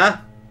 Peter.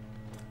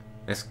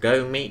 Let's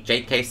go meet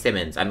J.K.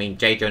 Simmons. I mean,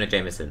 J. Jonah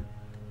Jameson.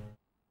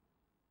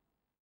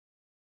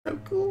 So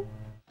cool.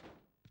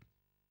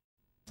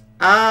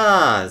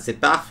 Ah, the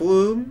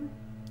bathroom.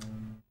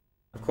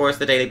 Of course,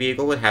 the Daily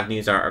Bugle would have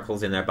news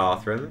articles in their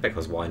bathroom,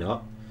 because why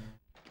not?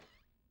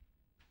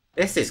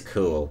 This is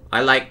cool.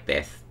 I like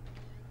this.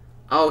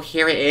 Oh,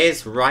 here it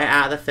is, right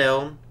out of the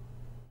film.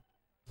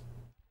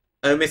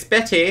 Oh, Miss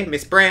Betty,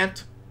 Miss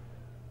Brandt.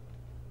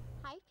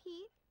 Hi,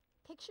 Pete.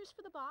 Pictures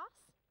for the boss?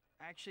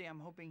 Actually,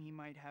 I'm hoping he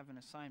might have an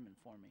assignment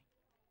for me.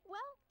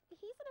 Well, he's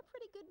in a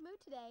pretty good mood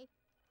today.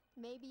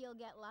 Maybe you'll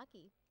get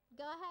lucky.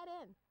 Go ahead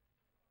in.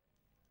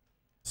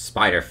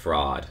 Spider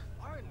fraud.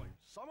 Finally,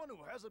 someone who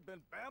hasn't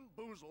been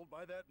bamboozled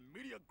by that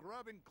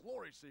media-grabbing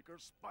glory-seeker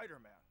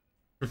Spider-Man.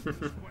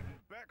 Quentin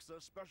Beck's a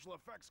special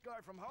effects guy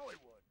from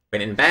Hollywood.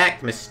 Quentin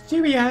Beck,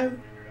 Mysterio.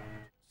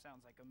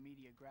 Sounds like a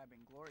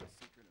media-grabbing glory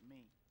seeker to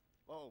me.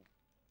 Oh,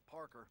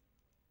 Parker.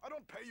 I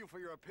don't pay you for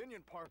your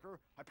opinion, Parker.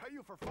 I pay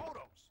you for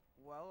photos.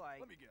 Well,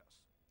 Let me guess.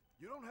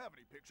 You don't have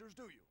any pictures,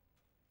 do you?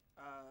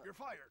 You're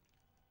fired.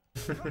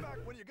 Come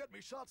back when you get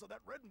me shots of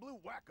that red and blue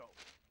wacko.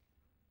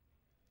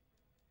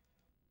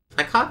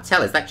 I can't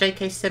tell, is that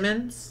J.K.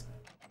 Simmons?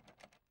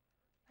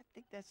 I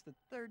think that's the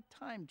third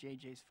time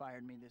JJ's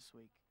fired me this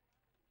week.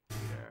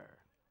 Peter,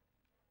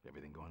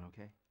 everything going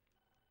okay?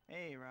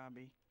 Hey,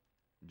 Robbie.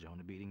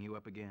 Jonah beating you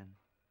up again?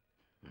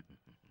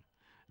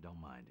 Don't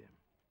mind him.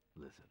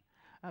 Listen,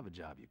 I have a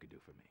job you could do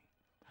for me.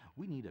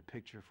 We need a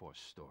picture for a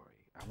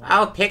story.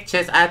 Oh,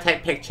 pictures. I'll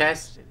take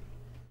pictures.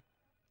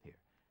 Here,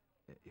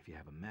 if you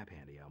have a map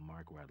handy, I'll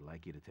mark where I'd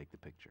like you to take the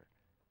picture.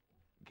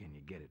 Can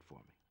you get it for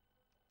me?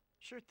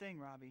 Sure thing,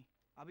 Robbie.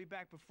 I'll be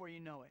back before you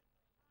know it.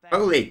 Thanks.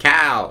 Holy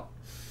cow!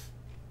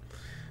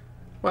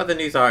 What other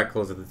news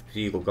articles have the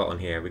Bugle got on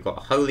here? We've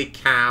got holy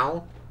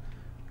cow.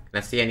 Can I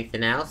see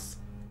anything else?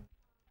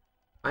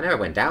 I never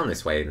went down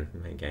this way in the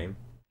main game.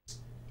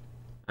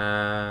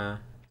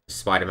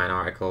 Spider-Man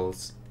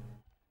articles.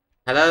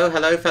 Hello,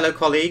 hello, fellow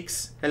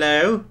colleagues.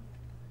 Hello.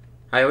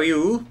 How are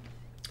you?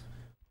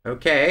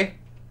 Okay.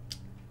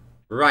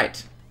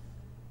 Right.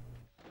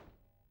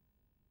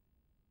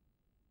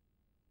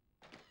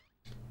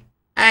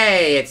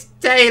 Hey, it's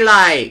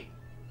daylight!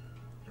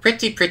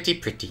 Pretty, pretty,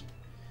 pretty.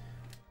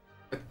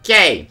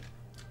 Okay.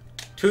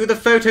 To the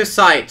photo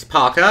site,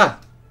 Parker.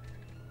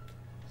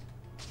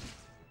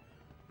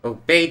 Oh,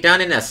 be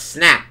done in a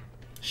snap.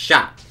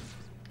 Shot.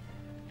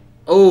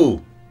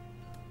 Oh.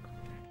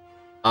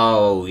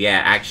 Oh,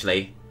 yeah,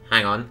 actually.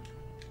 Hang on.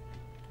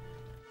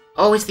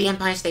 Oh, it's the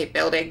Empire State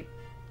Building.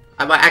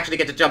 I might actually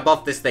get to jump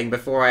off this thing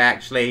before I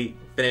actually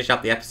finish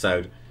up the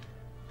episode.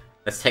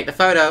 Let's take the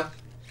photo.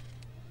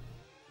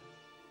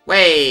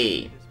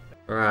 Way!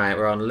 Right,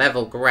 we're on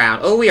level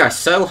ground. Oh, we are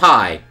so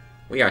high.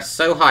 We are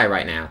so high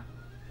right now.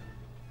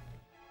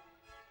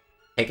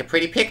 Take a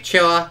pretty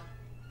picture.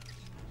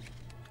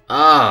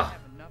 Oh.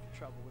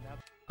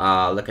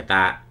 Oh, look at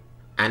that.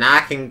 And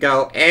I can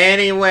go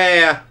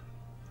anywhere.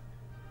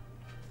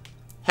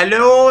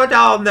 Hello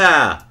down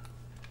there.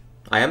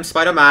 I am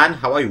Spider-Man.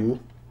 How are you?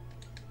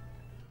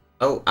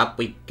 Oh, up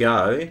we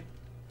go.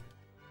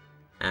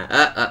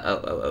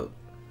 Oh.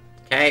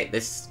 Okay,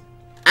 this...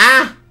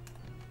 Ah!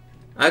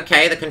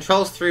 Okay, the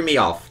controls threw me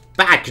off.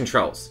 Bad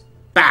controls.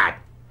 Bad.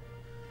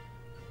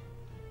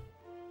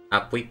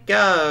 Up we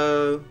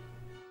go.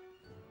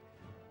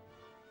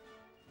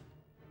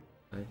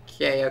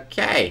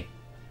 Okay.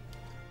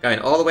 Going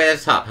all the way to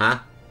the top, huh?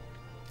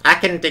 I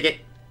can dig it.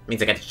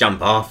 Means I get to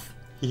jump off.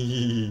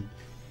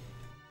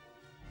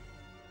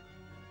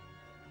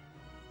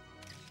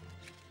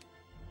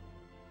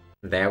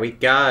 There we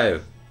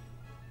go.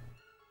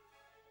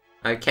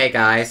 Okay,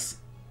 guys.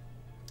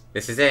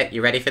 This is it.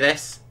 You ready for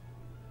this?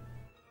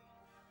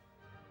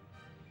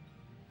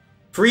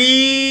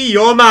 Free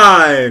your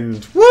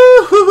mind!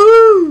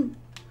 Woo-hoo-hoo!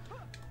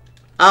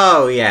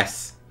 Oh,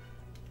 yes.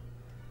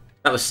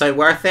 That was so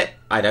worth it,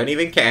 I don't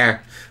even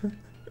care.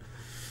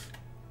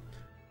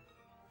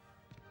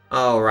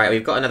 Alright,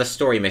 we've got another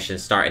story mission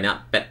starting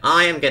up, but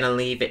I am going to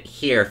leave it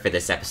here for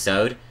this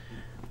episode.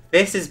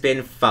 This has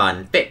been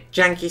fun. Bit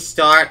janky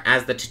start,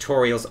 as the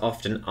tutorials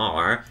often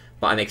are,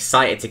 but I'm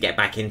excited to get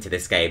back into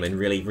this game and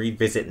really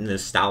revisit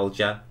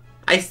nostalgia.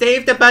 I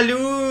saved a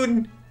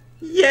balloon!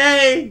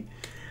 Yay!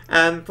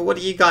 But what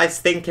do you guys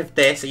think of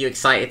this? Are you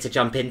excited to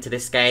jump into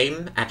this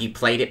game? Have you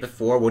played it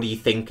before? What do you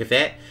think of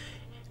it?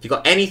 If you've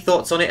got any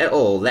thoughts on it at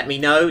all, let me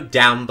know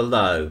down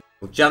below.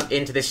 We'll jump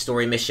into this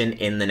story mission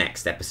in the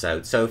next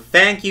episode. So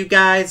thank you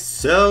guys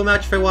so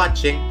much for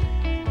watching.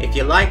 If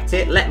you liked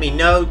it, let me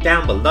know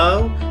down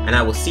below, and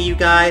I will see you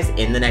guys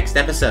in the next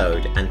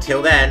episode.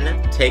 Until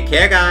then, take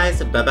care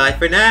guys, bye bye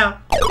for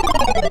now.